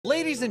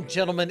Ladies and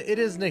gentlemen, it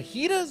is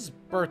Nahida's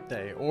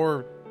birthday,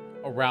 or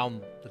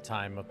around the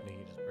time of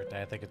Nahida's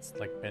birthday. I think it's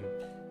like been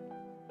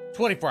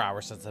 24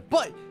 hours since that.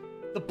 But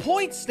the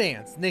point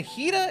stands.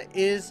 Nahida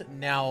is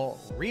now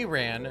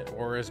reran,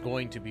 or is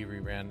going to be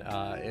reran.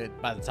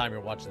 By the time you're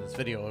watching this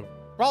video,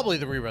 probably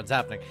the rerun's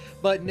happening.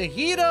 But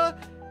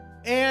Nahida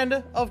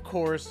and, of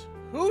course,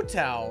 Hu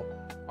Tao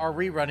are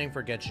rerunning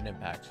for Genshin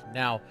Impact.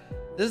 Now,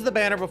 this is the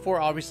banner before,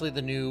 obviously,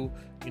 the new,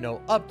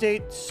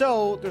 update.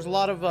 So there's a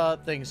lot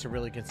of things to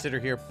really consider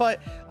here. But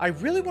I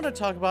really want to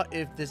talk about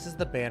if this is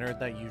the banner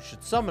that you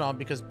should summon on,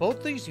 because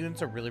both these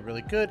units are really,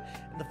 really good.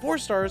 And the 4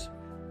 stars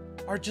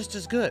are just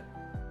as good.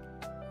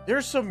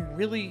 There's some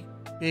really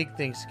big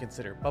things to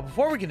consider. But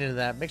before we get into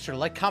that, make sure to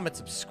like, comment,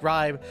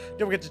 subscribe.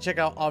 Don't forget to check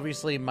out,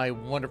 obviously, my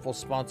wonderful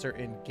sponsor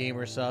in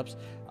Gamer Subs.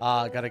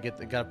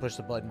 Gotta push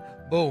the button.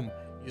 Boom.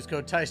 Use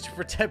code TICE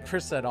for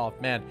 10% off,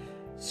 man.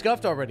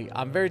 Scuffed already.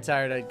 I'm very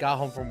tired. I got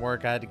home from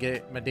work. I had to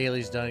get my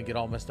dailies done and get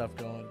all my stuff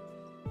going.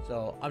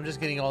 So I'm just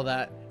getting all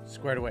that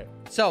squared away.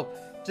 So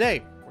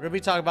today we're going to be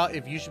talking about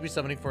if you should be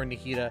summoning for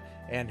Nahida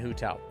and Hu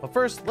Tao. But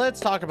first,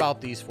 let's talk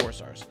about these 4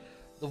 stars.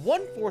 The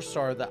one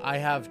 4-star that I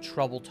have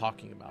trouble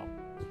talking about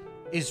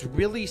is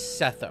really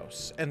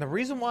Sethos. And the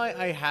reason why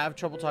I have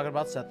trouble talking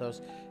about Sethos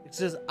is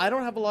because I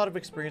don't have a lot of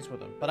experience with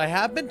him. But I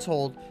have been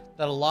told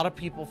that a lot of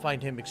people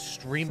find him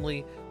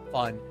extremely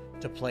fun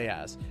to play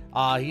as.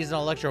 He's an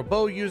electro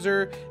bow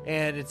user,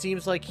 and it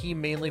seems like he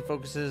mainly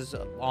focuses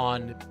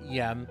on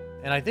EM,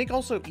 and I think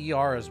also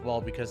ER as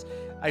well, because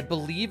I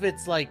believe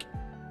it's like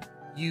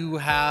you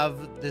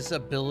have this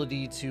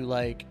ability to,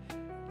 like,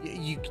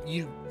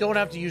 you don't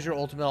have to use your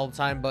ultimate all the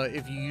time, but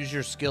if you use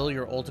your skill,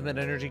 your ultimate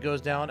energy goes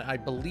down. I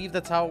believe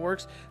that's how it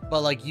works, but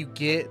like you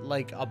get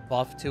like a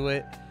buff to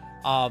it.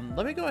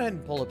 Let me go ahead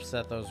and pull up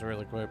Sethos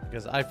really quick,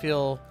 because I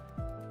feel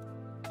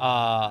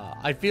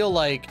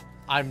like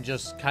I'm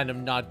just kind of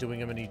not doing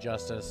him any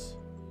justice.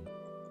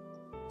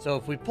 So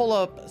if we pull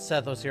up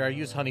Sethos here, I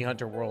use Honey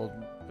Hunter World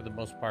for the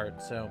most part.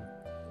 So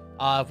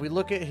if we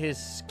look at his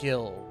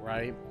skill,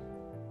 right?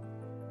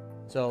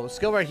 So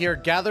skill right here,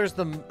 gathers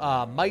the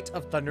Might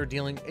of Thunder,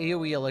 dealing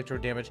AoE electro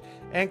damage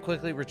and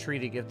quickly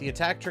retreating. If the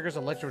attack triggers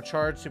electro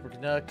charge,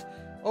 superconduct,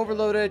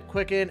 overloaded,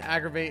 quicken,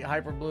 aggravate,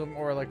 hyper bloom,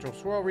 or electro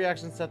swirl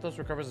reaction, Sethos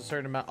recovers a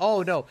certain amount.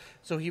 Oh no,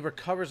 so he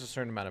recovers a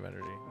certain amount of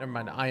energy. Never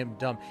mind, I am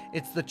dumb.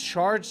 It's the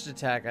charged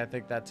attack, I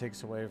think, that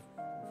takes away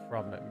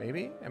from it.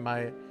 Maybe?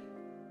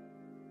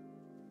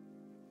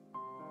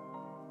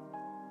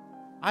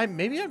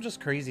 Maybe I'm just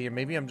crazy, or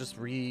maybe I'm just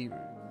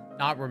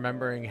not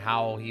remembering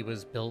how he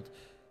was built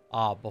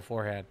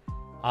beforehand.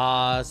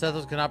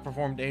 Sethos cannot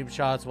perform aim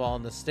shots while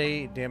in the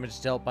state.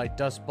 Damage dealt by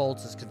dust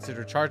bolts is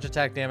considered charge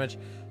attack damage.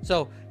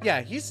 So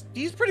yeah, he's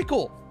pretty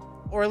cool,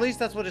 or at least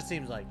that's what it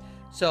seems like.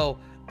 So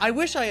I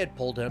wish I had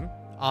pulled him.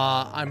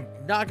 I'm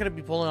not going to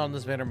be pulling on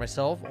this banner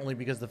myself, only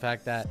because of the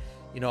fact that,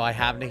 I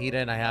have Nahida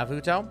and I have Hu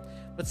Tao.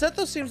 But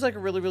Sethos seems like a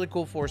really, really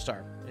cool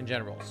 4-star in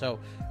general. So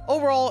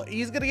overall,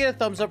 he's going to get a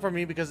thumbs up from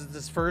me because it's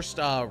his first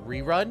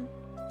rerun,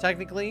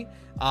 technically.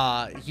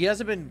 He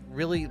hasn't been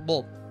really,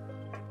 well,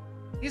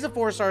 he's a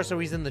 4-star, so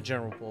he's in the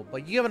general pool.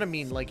 But you know what I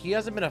mean? Like, he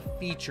hasn't been a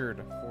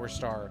featured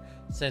 4-star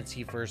since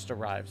he first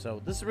arrived.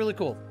 So this is really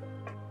cool.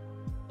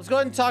 Let's go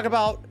ahead and talk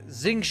about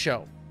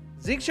Xingqiu.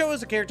 Xingqiu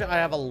is a character I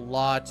have a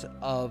lot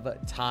of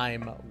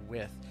time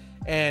with.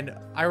 And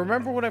I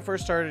remember when I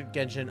first started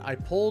Genshin, I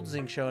pulled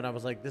Xingqiu and I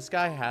was like, this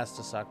guy has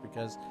to suck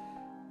because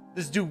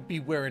this dude be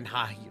wearing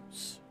high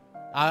heels.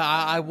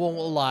 I won't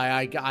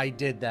lie, I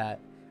did that.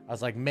 I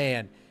was like,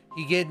 man,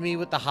 he get me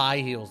with the high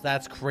heels.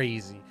 That's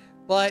crazy.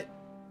 But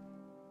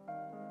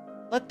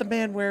let the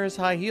man wear his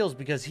high heels,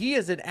 because he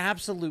is an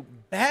absolute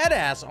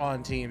badass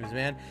on teams,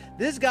 man.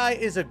 This guy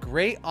is a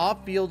great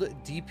off-field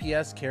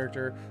DPS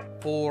character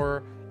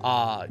for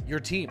your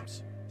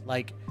teams.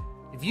 Like,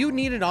 if you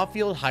need an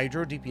off-field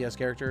Hydro DPS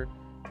character,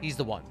 he's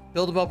the one.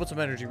 Build him up with some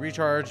energy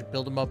recharge.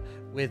 Build him up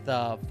with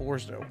what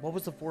was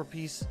the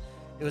 4-piece?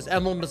 It was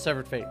Emblem of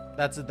Severed Fate.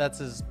 That's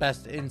his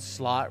best in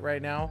slot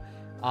right now.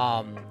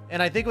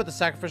 And I think with the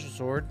Sacrificial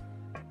Sword,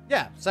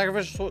 yeah,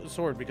 Sacrificial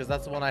Sword, because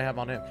that's the one I have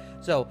on him.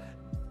 So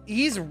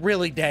he's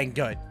really dang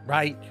good,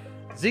 right?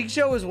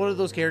 Xingqiu is one of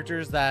those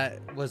characters that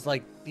was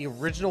like the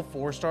original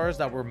 4-stars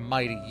that were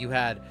mighty. You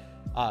had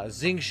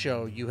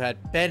Xingqiu, you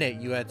had Bennett,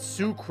 you had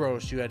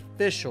Sucrose, you had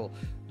Fischl.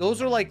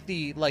 Those are like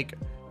the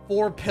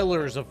 4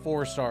 pillars of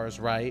 4-stars,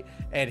 right?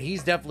 And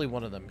he's definitely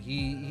one of them.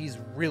 He's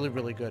really,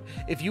 really good.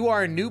 If you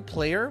are a new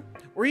player,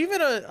 or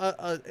even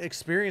a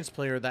experienced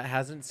player that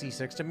hasn't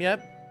C6'd him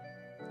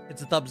yet,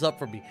 it's a thumbs up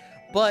for me.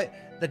 But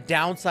the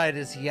downside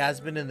is he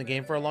has been in the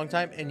game for a long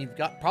time, and you've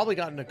probably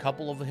gotten a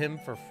couple of him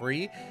for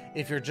free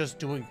if you're just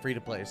doing free to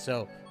play.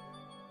 So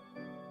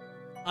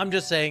I'm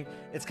just saying,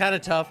 it's kind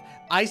of tough.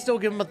 I still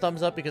give him a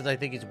thumbs up because I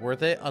think he's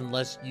worth it,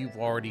 unless you've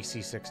already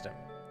C6'd him.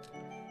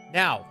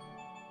 Now,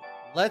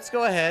 let's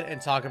go ahead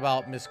and talk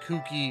about Miss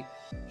Kuki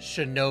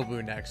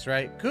Shinobu next,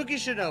 right? Kuki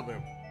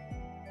Shinobu.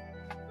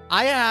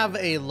 I have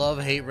a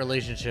love-hate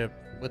relationship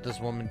with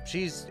this woman.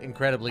 She's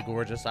incredibly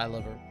gorgeous. I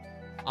love her.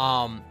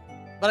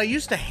 but I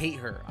used to hate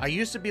her. I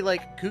used to be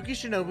like, Kuki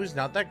Shinobu's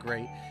not that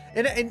great.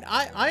 And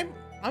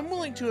I'm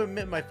willing to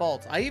admit my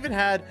faults. I even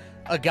had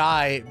a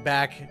guy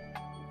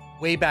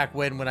way back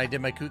when I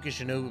did my Kuki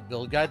Shinobu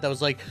build guide that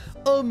was like,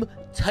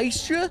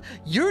 Tystra,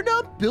 you're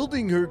not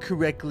building her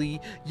correctly.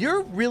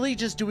 You're really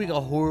just doing a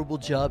horrible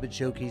job at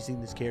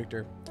showcasing this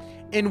character.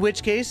 In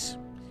which case,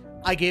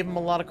 I gave him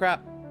a lot of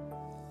crap.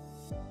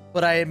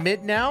 But I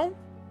admit now,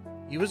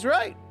 he was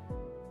right.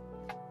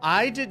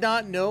 I did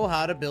not know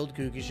how to build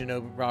Kuki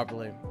Shinobu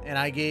properly, and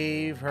I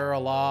gave her a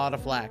lot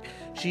of flack.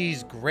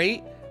 She's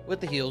great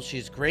with the heals.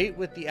 She's great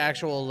with the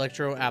actual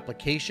electro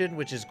application,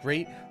 which is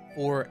great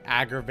for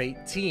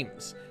aggravate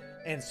teams.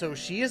 And so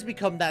she has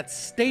become that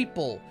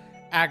staple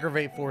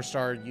aggravate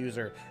 4-star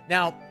user.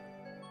 Now,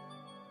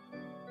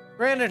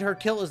 granted, her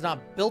kill is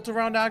not built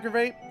around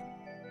aggravate,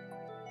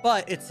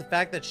 but it's the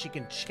fact that she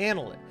can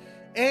channel it.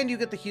 And you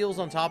get the heals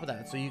on top of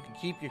that, so you can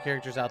keep your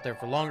characters out there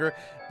for longer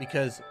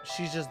because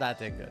she's just that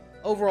dang good.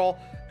 Overall,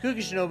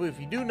 Kuki Shinobu, if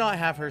you do not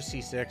have her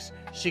C6,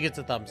 she gets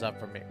a thumbs up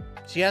from me.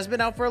 She has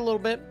been out for a little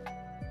bit,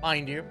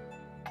 mind you,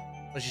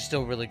 but she's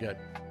still really good.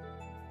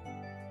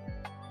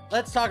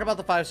 Let's talk about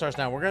the 5 stars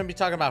now. We're going to be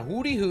talking about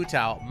Hootie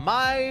Hootao,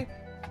 my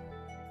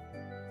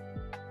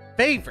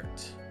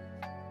favorite.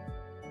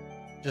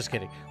 Just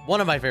kidding.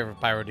 One of my favorite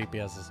Pyro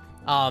DPSs.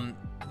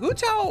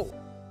 Hootao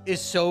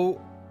is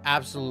so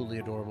absolutely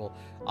adorable.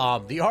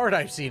 The art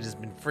I've seen has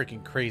been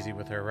freaking crazy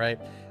with her, right?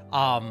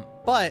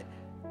 But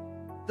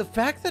the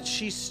fact that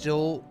she's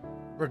still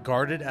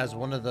regarded as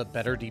one of the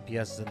better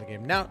DPSs in the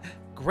game. Now,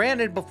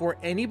 granted, before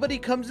anybody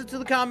comes into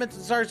the comments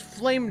and starts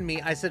flaming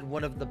me, I said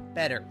one of the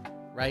better,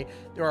 right?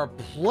 There are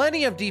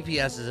plenty of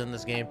DPSs in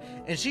this game,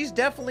 and she's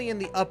definitely in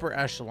the upper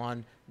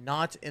echelon,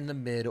 not in the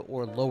mid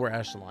or lower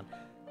echelon.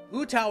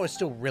 Hootao is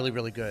still really,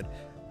 really good.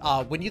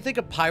 When you think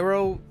of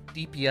Pyro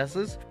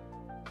DPSs,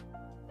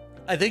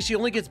 I think she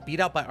only gets beat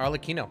out by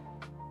Arlecchino.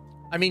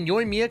 I mean,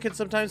 Yoimiya can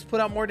sometimes put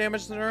out more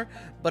damage than her,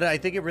 but I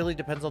think it really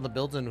depends on the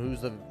builds and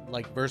who's the,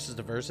 like, versus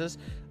to versus.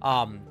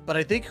 But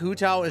I think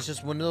Hootao is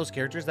just one of those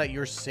characters that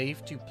you're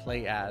safe to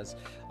play as.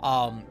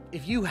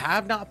 If you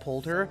have not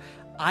pulled her,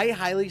 I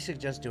highly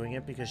suggest doing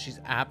it because she's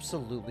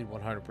absolutely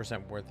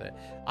 100% worth it.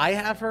 I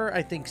have her,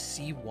 I think,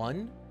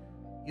 C1,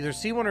 either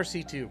C1 or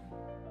C2.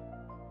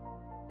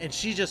 And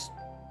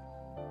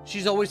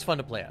she's always fun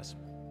to play as.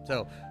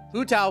 So,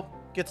 Hootao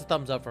gets a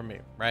thumbs up from me,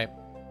 right?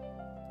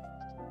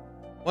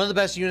 One of the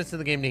best units in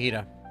the game,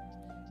 Nahida.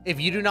 If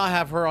you do not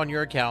have her on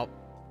your account,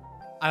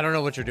 I don't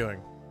know what you're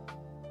doing.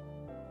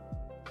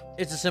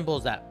 It's as simple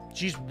as that.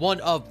 She's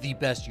one of the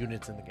best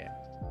units in the game.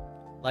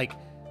 Like,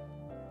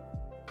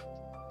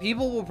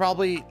 people will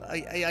probably,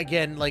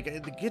 again, like,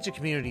 the Genshin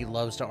community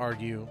loves to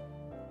argue,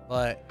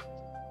 but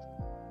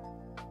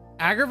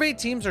aggravate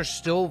teams are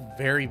still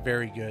very,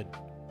 very good.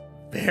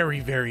 Very,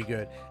 very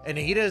good. And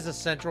Nahida is a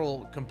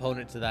central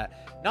component to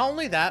that. Not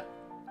only that,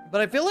 but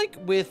I feel like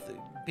with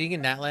being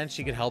in Natland,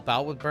 she could help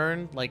out with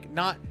burn. Like,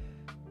 not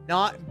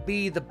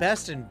be the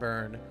best in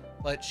burn,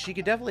 but she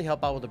could definitely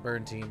help out with the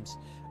burn teams.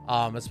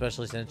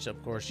 Especially since,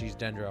 of course, she's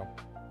Dendro.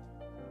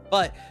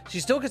 But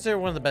she's still considered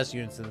one of the best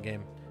units in the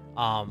game.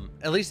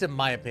 At least in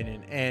my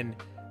opinion. And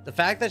the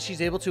fact that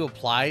she's able to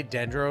apply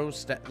Dendro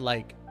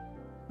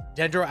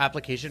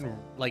application,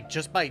 like,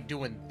 just by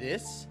doing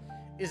this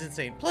is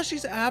insane. Plus,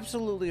 she's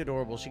absolutely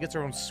adorable. She gets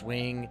her own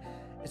swing.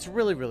 It's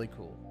really, really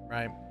cool,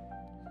 right?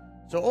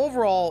 So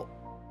overall,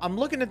 I'm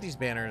looking at these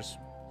banners,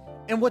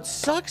 and what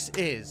sucks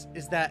is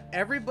that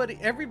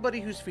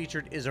everybody who's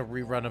featured is a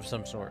rerun of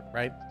some sort,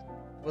 right?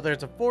 Whether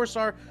it's a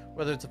 4-star,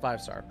 whether it's a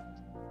 5-star.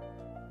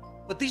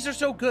 But these are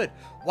so good.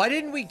 Why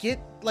didn't we get,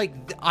 like,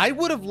 I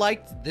would have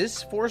liked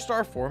this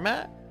 4-star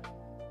format,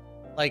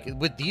 like,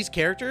 with these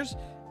characters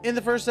in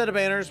the first set of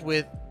banners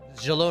with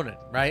Jalonen,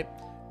 right?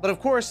 But of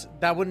course,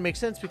 that wouldn't make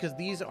sense because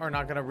these are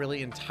not going to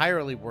really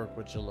entirely work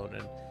with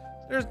Jalonen.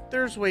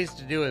 There's ways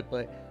to do it,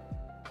 but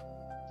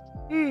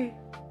you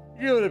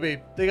know what I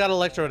mean. They got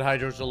Electro and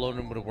Hydro,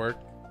 Jalonen would have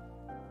worked.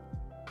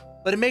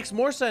 But it makes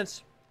more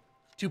sense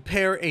to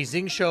pair a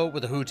Xingqiu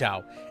with a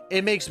Hootao.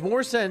 It makes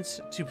more sense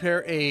to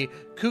pair a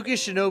Kuki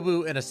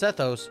Shinobu and a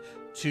Sethos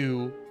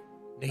to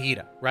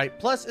Nahida, right?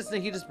 Plus, it's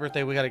Nahida's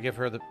birthday. We got to give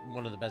her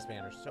one of the best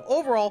banners. So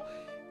overall,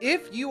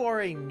 if you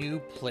are a new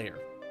player,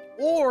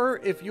 or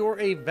if you're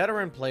a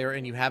veteran player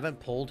and you haven't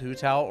pulled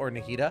Hootao or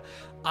Nahida,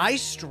 I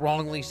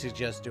strongly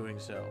suggest doing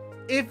so.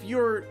 If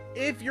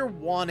you're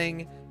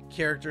wanting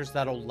characters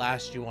that'll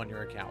last you on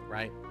your account,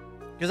 right?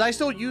 Because I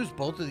still use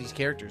both of these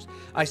characters.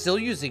 I still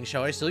use Xingqiu.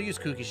 I still use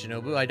Kuki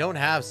Shinobu. I don't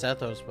have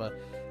Sethos, but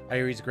I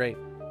hear he's great.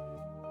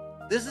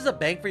 This is a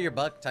bang for your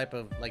buck type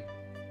of, like,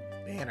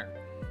 banner,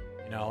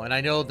 you know. And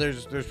I know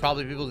there's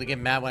probably people that get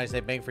mad when I say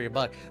bang for your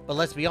buck, but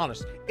let's be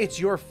honest, it's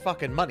your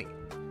fucking money.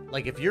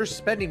 Like, if you're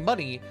spending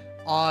money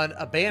on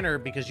a banner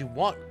because you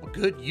want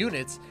good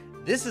units,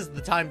 this is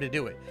the time to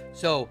do it.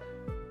 So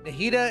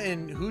Nahida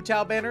and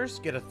Hootao banners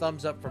get a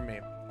thumbs up from me.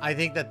 I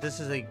think that this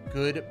is a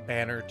good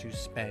banner to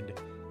spend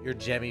your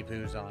Jemmy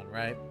Poos on,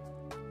 right?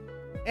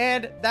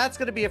 And that's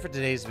going to be it for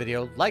today's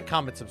video. Like,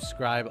 comment,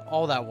 subscribe,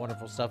 all that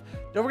wonderful stuff.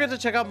 Don't forget to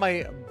check out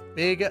my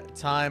big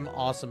time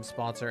awesome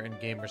sponsor in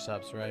Gamer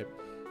Subs, right?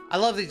 I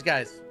love these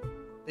guys.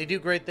 They do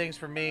great things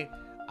for me.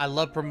 I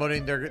love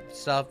promoting their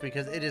stuff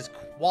because it is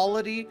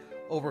quality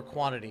over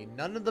quantity.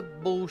 None of the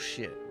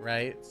bullshit,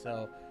 right?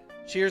 So,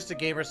 cheers to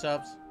Gamer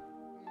Subs.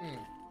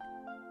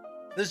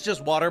 This is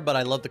just water, but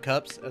I love the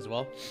cups as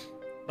well.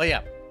 But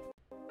yeah.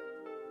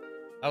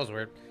 That was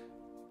weird.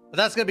 But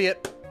that's going to be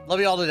it. Love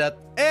you all to death.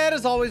 And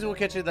as always, we'll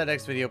catch you in the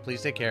next video.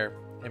 Please take care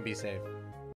and be safe.